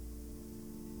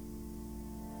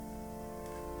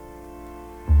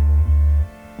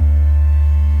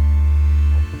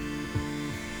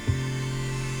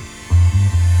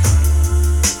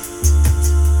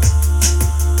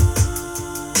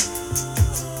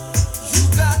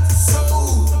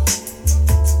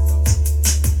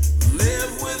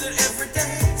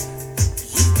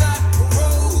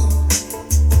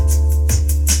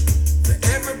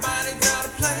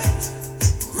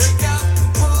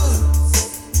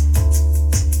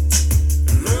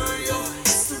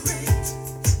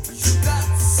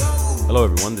Hello,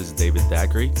 everyone. This is David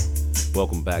Thackeray.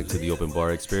 Welcome back to the Open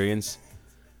Bar Experience.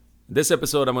 This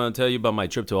episode, I'm going to tell you about my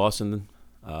trip to Austin.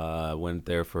 I went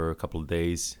there for a couple of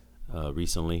days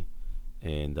recently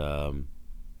and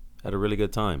had a really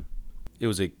good time. It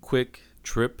was a quick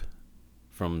trip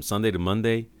from Sunday to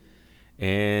Monday,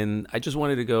 and I just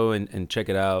wanted to go and check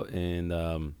it out.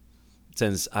 And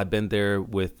since I've been there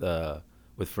with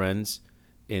friends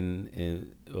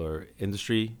in or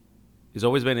industry, it's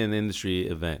always been an industry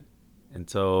event. And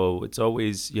so it's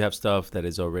always, you have stuff that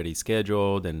is already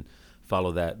scheduled and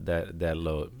follow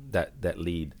that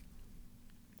lead.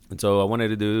 And so I wanted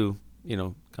to do,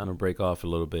 kind of break off a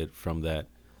little bit from that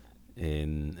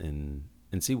and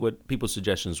see what people's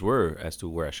suggestions were as to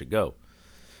where I should go.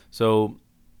 So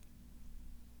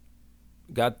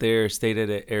got there, stayed at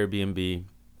an Airbnb,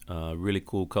 really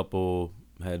cool couple,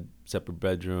 had separate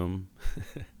bedroom.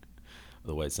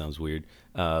 Otherwise it sounds weird.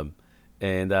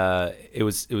 And it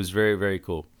was very, very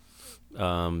cool.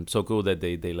 So cool that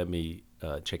they let me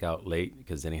check out late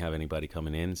because they didn't have anybody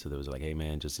coming in. So there was like, hey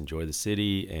man, just enjoy the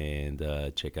city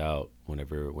and check out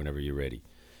whenever you're ready.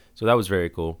 So that was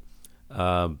very cool.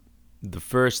 The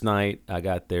first night I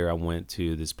got there, I went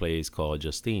to this place called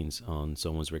Justine's on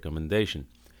someone's recommendation.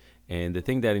 And the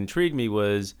thing that intrigued me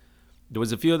was there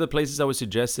was a few other places I was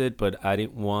suggested, but I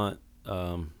didn't want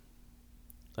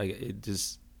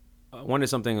I wanted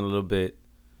something a little bit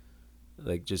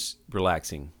like just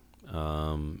relaxing.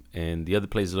 And the other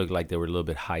places looked like they were a little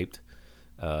bit hyped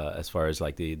as far as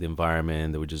like the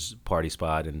environment. They were just party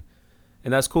spot. And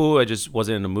that's cool. I just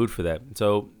wasn't in the mood for that.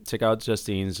 So check out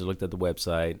Justine's. I looked at the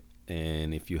website.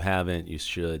 And if you haven't, you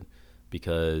should,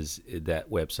 because that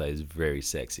website is very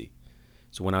sexy.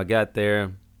 So when I got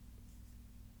there,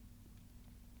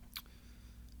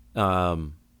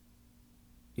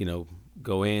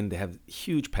 go in. They have a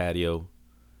huge patio.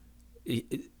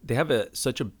 They have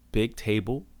such a big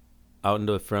table out in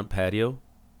the front patio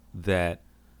that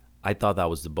I thought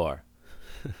that was the bar.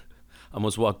 I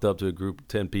almost walked up to a group of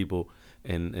 10 people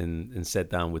and sat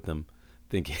down with them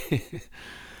thinking.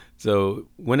 So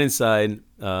went inside,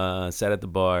 sat at the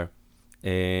bar,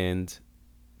 and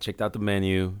checked out the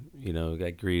menu.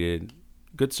 Got greeted.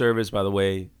 Good service, by the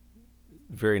way.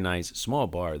 Very nice. Small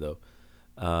bar, though.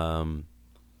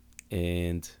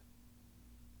 And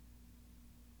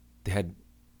they had,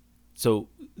 so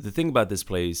the thing about this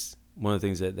place, one of the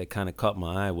things that kind of caught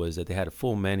my eye was that they had a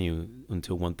full menu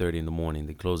until 1:30 in the morning.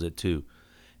 They closed at 2.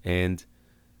 And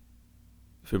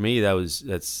for me,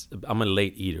 I'm a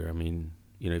late eater. I mean,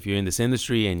 if you're in this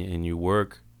industry and you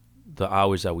work the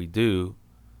hours that we do,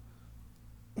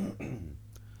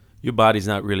 your body's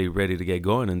not really ready to get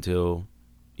going until,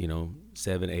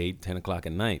 7, 8, 10 o'clock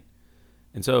at night.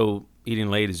 And so eating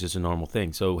late is just a normal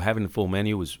thing. So having a full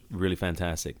menu was really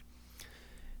fantastic.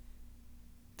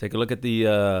 Take a look at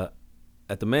the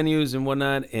menus and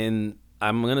whatnot, and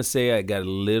I'm gonna say I got a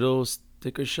little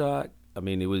sticker shock. I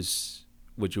mean, it was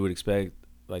what you would expect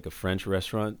like a French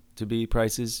restaurant to be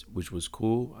prices, which was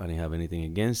cool. I didn't have anything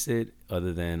against it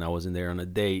other than I wasn't there on a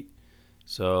date,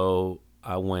 so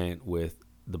I went with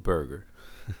the burger.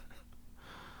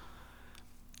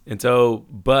 And so,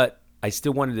 but I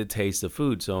still wanted to taste the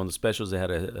food. So on the specials, they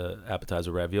had a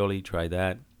appetizer ravioli. Try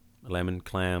that. Lemon,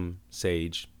 clam,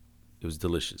 sage. It was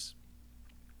delicious.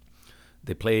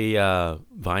 They play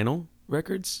vinyl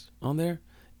records on there,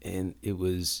 and it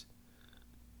was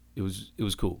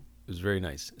cool. It was very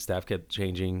nice. Staff kept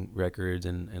changing records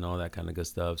and all that kind of good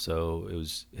stuff. So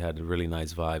it had a really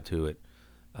nice vibe to it.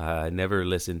 I never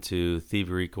listened to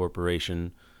Thievery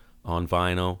Corporation on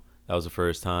vinyl. That was the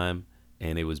first time,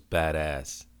 and it was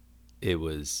badass. It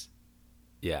was,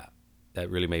 yeah,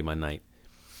 that really made my night.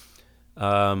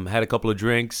 Had a couple of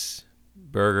drinks,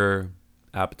 burger,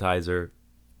 appetizer.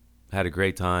 Had a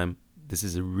great time. This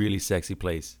is a really sexy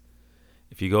place.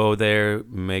 If you go there,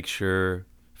 make sure,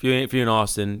 if you're in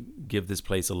Austin, give this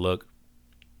place a look.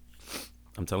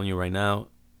 I'm telling you right now,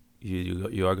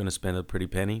 you are going to spend a pretty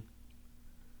penny.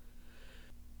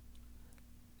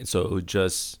 And so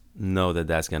just know that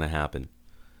that's going to happen.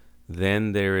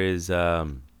 Then there is,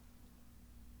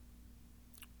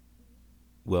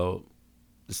 the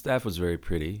staff was very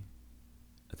pretty.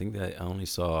 I think that I only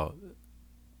saw,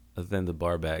 other than the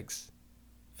bar backs,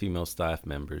 female staff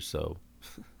members. So,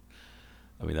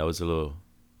 I mean, that was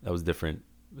different.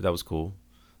 That was cool.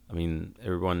 I mean,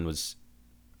 everyone was,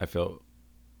 I felt,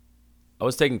 I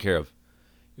was taken care of.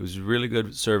 It was really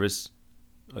good service.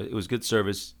 It was good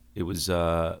service. It was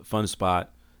a fun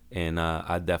spot, and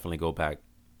I'd definitely go back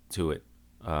to it.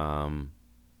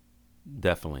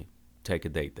 Definitely take a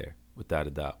date there, without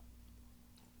a doubt.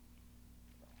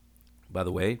 By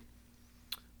the way,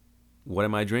 What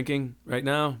am I drinking right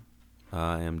now?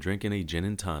 I am drinking a gin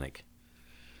and tonic.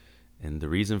 And the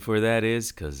reason for that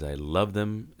is because I love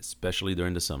them, especially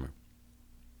during the summer.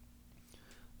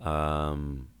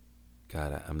 Um,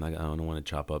 God, I don't want to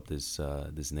chop up this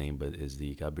name, but is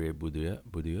the Gabriel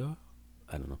Boudier?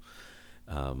 I don't know.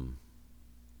 Um,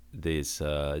 this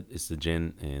it's the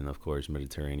gin and of course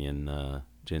Mediterranean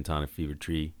gin tonic fever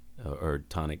tree or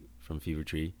tonic from fever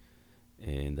tree,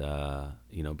 and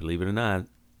believe it or not,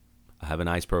 I have an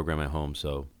ice program at home,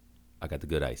 so I got the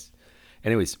good ice.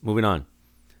 Anyways, moving on.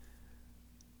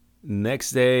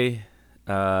 Next day,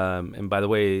 and by the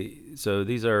way, so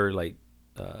these are like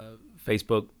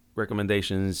Facebook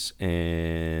recommendations,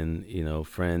 and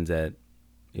friends that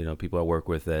people I work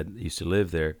with that used to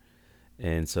live there,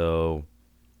 and so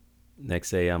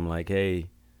next day I'm like, hey,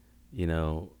 you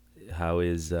know, how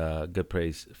is a good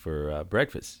place for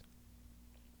breakfast?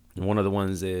 And one of the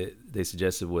ones that they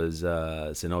suggested was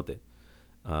Cenote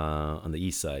on the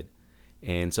east side,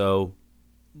 and so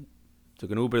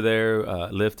took an Uber there,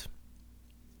 Lyft.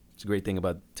 It's a great thing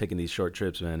about taking these short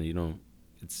trips, man. You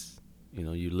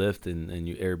Lyft and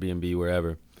you Airbnb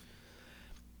wherever.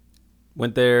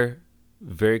 Went there,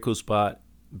 very cool spot,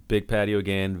 big patio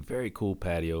again, very cool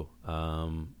patio.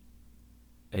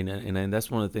 And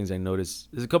that's one of the things I noticed.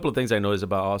 There's a couple of things I noticed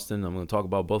about Austin. I'm going to talk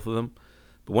about both of them.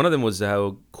 But one of them was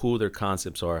how cool their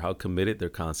concepts are, how committed their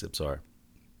concepts are.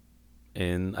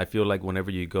 And I feel like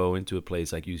whenever you go into a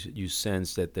place, like you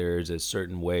sense that there's a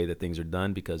certain way that things are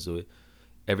done because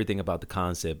everything about the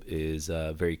concept is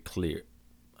very clear.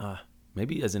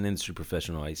 Maybe as an industry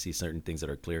professional, I see certain things that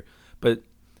are clear. But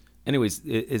anyways,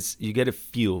 it's you get a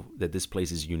feel that this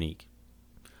place is unique.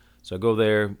 So I go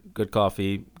there, good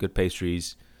coffee, good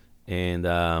pastries, and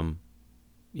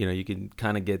you can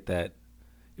kind of get that.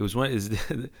 It was one is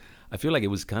I feel like it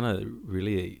was kind of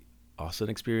really a awesome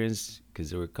experience because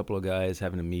there were a couple of guys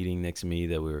having a meeting next to me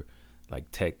that were like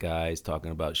tech guys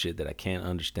talking about shit that I can't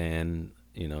understand,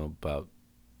 about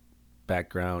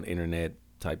background internet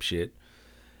type shit,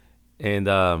 and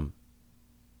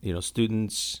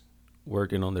students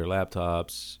working on their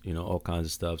laptops, all kinds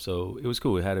of stuff. So it was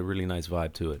cool. It had a really nice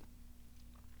vibe to it.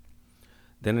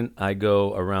 Then I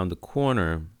go around the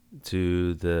corner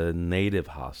to the Native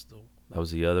Hostel. That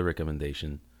was the other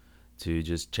recommendation, to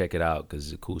just check it out because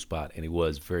it's a cool spot, and it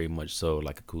was very much so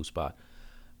like a cool spot.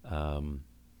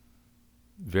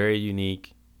 Very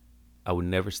unique. I would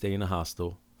never stay in a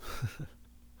hostel.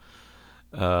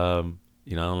 I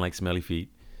don't like smelly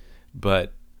feet,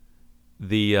 but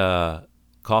the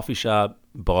coffee shop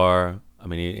bar. I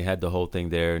mean, it had the whole thing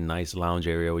there. Nice lounge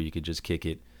area where you could just kick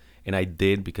it, and I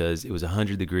did because it was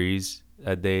 100 degrees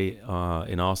that day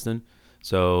in Austin.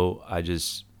 So I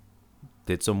just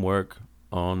did some work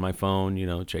on my phone,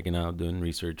 checking out, doing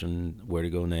research on where to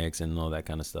go next and all that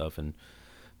kind of stuff. And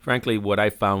frankly, what I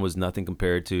found was nothing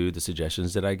compared to the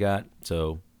suggestions that I got.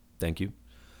 So thank you.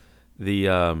 The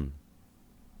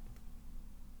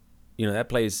that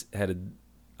place had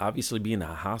obviously being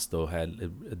a hostel had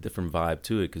a different vibe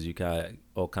to it because you got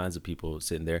all kinds of people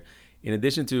sitting there. In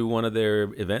addition to one of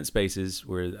their event spaces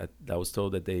where I was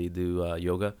told that they do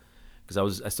yoga,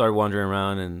 because I started wandering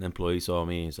around and an employee saw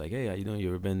me. He's like, "Hey, you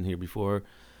ever been here before?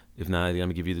 If not, I'm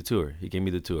gonna give you the tour." He gave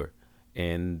me the tour,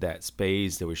 and that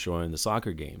space they were showing the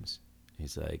soccer games.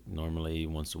 He's like, normally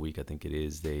once a week, I think it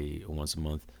is, or once a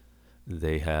month,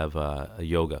 they have a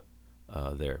yoga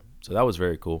there. So that was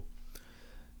very cool.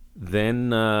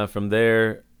 Then from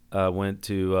there, went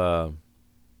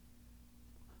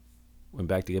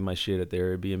back to get my shit at the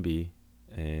Airbnb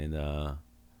and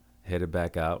headed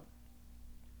back out.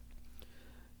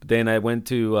 But then I went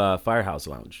to Firehouse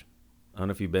Lounge. I don't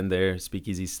know if you've been there,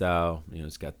 speakeasy style.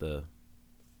 It's got the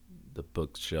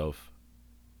bookshelf,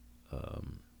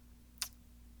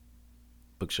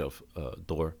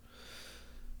 door.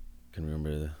 Can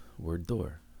remember the word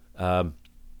door. And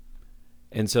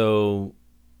so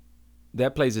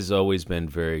that place has always been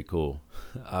very cool.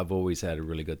 I've always had a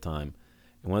really good time.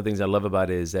 And one of the things I love about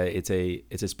it is that it's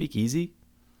a speakeasy.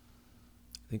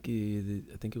 I think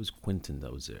it was Quentin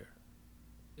that was there.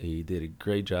 He did a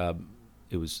great job.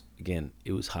 It was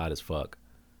hot as fuck.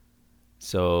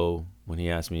 So when he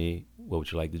asked me, what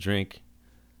would you like to drink?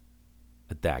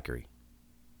 A daiquiri.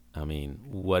 I mean,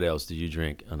 what else did you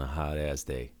drink on a hot ass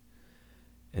day?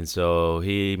 And so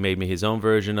he made me his own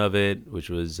version of it, which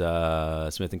was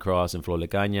Smith & Cross and Flor de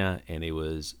Caña, and it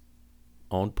was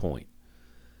on point.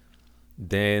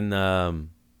 Then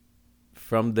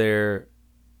from there,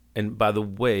 and by the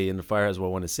way, in the Firehouse, what I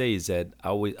want to say is that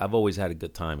I've always had a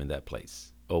good time in that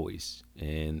place, always.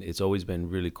 And it's always been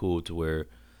really cool to where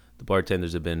the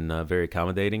bartenders have been very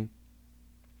accommodating,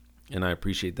 and I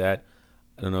appreciate that.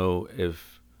 I don't know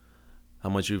if how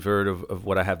much you've heard of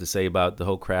what I have to say about the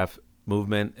whole craft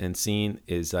movement and scene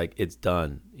is like it's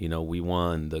done. We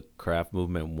won. The craft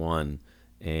movement won,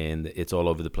 and it's all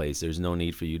over the place. There's no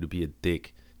need for you to be a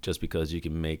dick just because you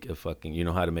can make a fucking you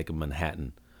know how to make a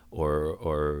Manhattan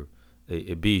or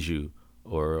a bijou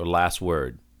or a last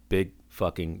word. Big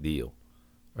fucking deal,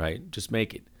 right? Just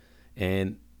make it,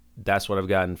 and that's what I've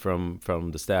gotten from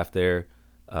the staff there.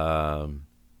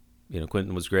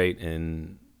 Quentin was great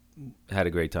and had a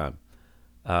great time.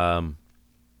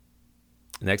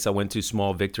 Next, I went to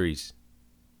Small Victories,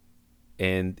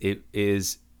 and it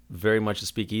is very much a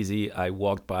speakeasy. I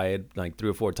walked by it like 3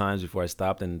 or 4 times before I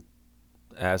stopped and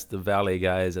asked the valet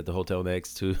guys at the hotel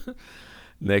next to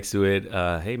it,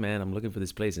 "Hey man, I'm looking for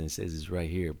this place," and it says it's right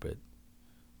here, but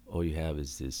all you have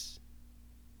is this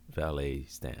valet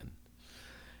stand.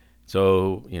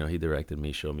 So he directed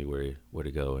me, showed me where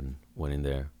to go, and went in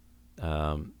there.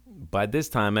 By this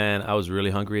time, man, I was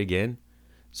really hungry again.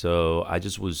 So I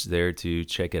just was there to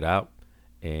check it out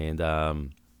and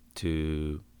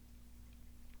to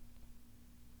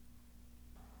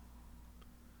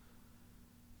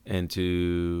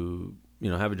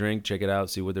have a drink, check it out,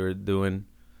 see what they're doing.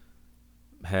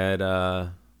 Had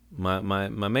my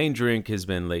main drink has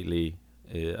been lately.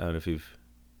 I don't know if you've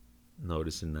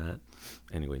noticed in that.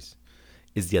 Anyways,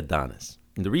 is the Adonis.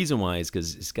 And the reason why is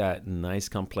because it's got nice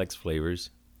complex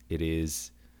flavors. It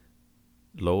is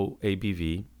low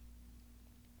ABV.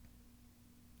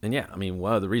 And yeah, I mean,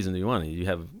 the reason you want it, you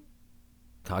have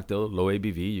cocktail, low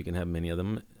ABV. You can have many of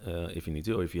them if you need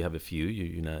to, or if you have a few,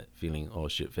 you're not feeling all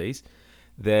shit faced.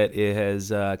 That it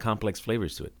has complex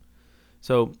flavors to it.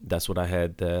 So that's what I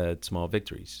had at Small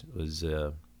Victories was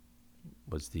the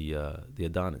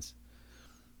Adonis.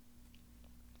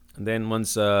 And then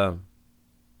once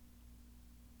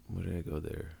where did I go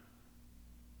there?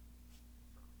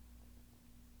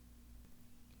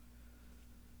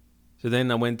 So then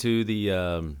I went to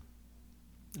the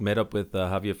met up with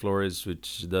Javier Flores,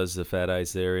 which does the Fat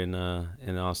Ice there in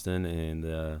Austin,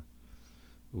 and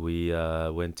we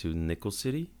went to Nickel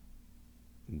City.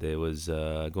 There was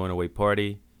a going away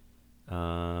party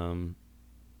for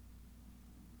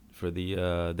the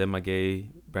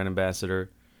Demagay brand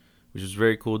ambassador, which was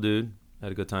very cool, dude. I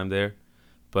had a good time there.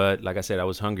 But like I said, I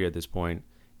was hungry at this point,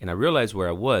 and I realized where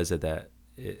I was at that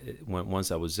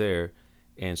once I was there.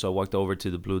 And so I walked over to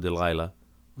the Blue Delilah.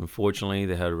 Unfortunately,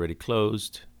 they had already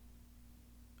closed.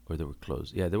 Or they were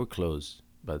closed. Yeah, they were closed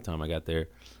by the time I got there.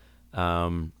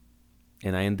 And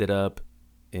I ended up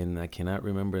in, I cannot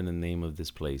remember the name of this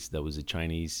place. That was a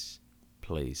Chinese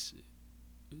place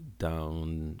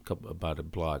down about a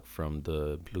block from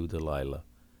the Blue Delilah.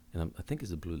 And I think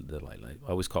it's the Blue Delilah. I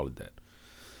always call it that.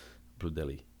 Blue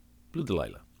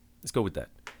Delilah. Let's go with that.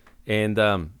 And,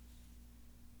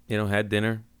 had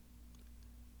dinner.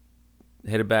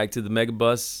 Headed back to the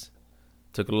megabus,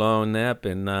 took a long nap,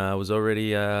 and I was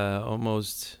already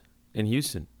almost in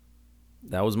Houston.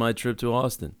 That was my trip to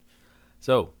Austin.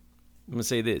 So, I'm going to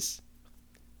say this.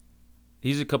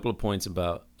 Here's a couple of points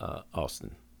about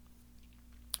Austin.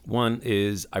 One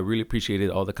is I really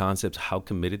appreciated all the concepts, how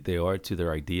committed they are to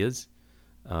their ideas.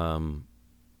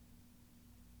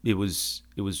 It was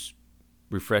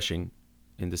refreshing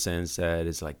in the sense that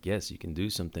it's like, yes, you can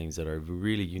do some things that are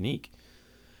really unique.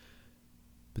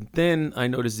 But then I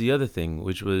noticed the other thing,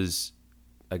 which was,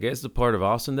 I guess the part of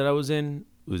Austin that I was in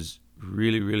was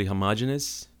really, really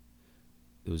homogenous.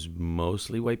 It was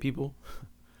mostly white people.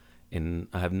 And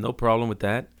I have no problem with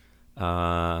that.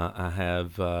 I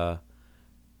have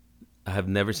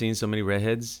never seen so many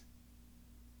redheads.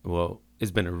 Well,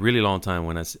 it's been a really long time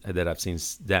that I've seen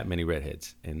that many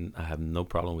redheads, and I have no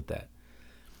problem with that.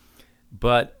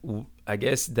 But I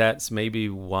guess that's maybe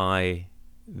why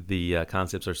the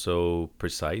concepts are so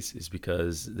precise, is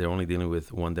because they're only dealing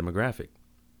with one demographic.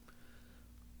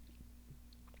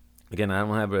 Again, I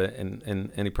don't have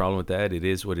any problem with that. It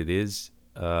is what it is.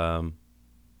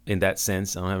 In that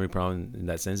sense, I don't have any problem in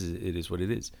that sense. It is what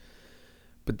it is.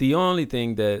 But the only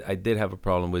thing that I did have a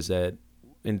problem was that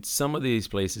in some of these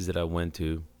places that I went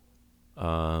to,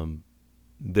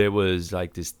 there was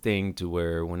like this thing to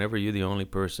where whenever you're the only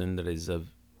person that is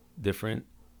different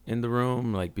in the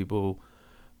room, like people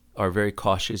are very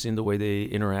cautious in the way they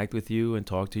interact with you and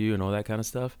talk to you and all that kind of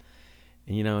stuff.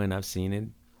 And, and I've seen it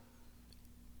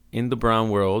in the brown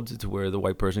world to where the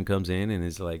white person comes in and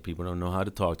it's like people don't know how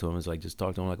to talk to him. It's like, just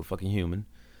talk to him like a fucking human.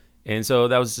 And so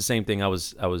that was the same thing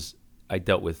I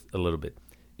dealt with a little bit.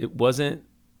 It wasn't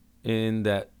in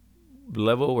that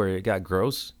level where it got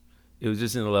gross. It was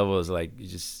just in the level of like, you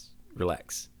just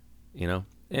relax,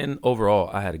 And overall,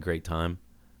 I had a great time.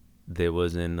 There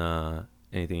wasn't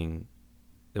anything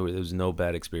There was no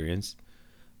bad experience.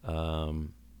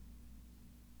 And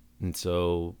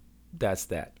so that's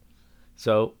that.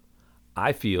 So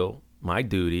I feel my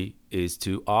duty is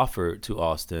to offer to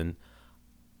Austin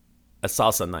a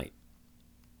salsa night.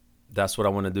 That's what I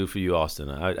want to do for you, Austin.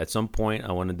 At some point,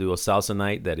 I want to do a salsa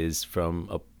night that is from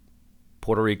a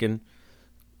Puerto Rican,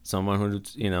 someone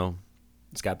who's,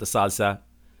 it's got the salsa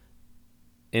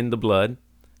in the blood,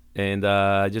 and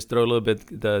just throw a little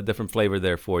bit the different flavor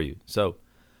there for you. So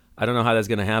I don't know how that's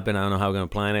going to happen. I don't know how we're going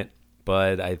to plan it,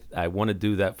 but I want to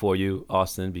do that for you,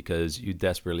 Austin, because you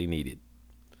desperately need it.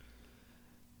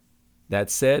 That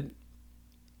said,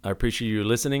 I appreciate you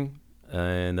listening,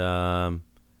 and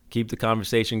keep the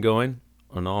conversation going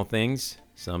on all things.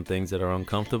 Some things that are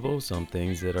uncomfortable, some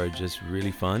things that are just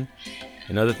really fun,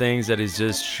 and other things that is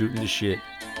just shooting the shit.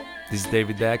 This is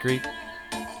David Dackery,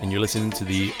 and you're listening to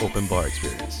the Open Bar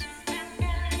Experience.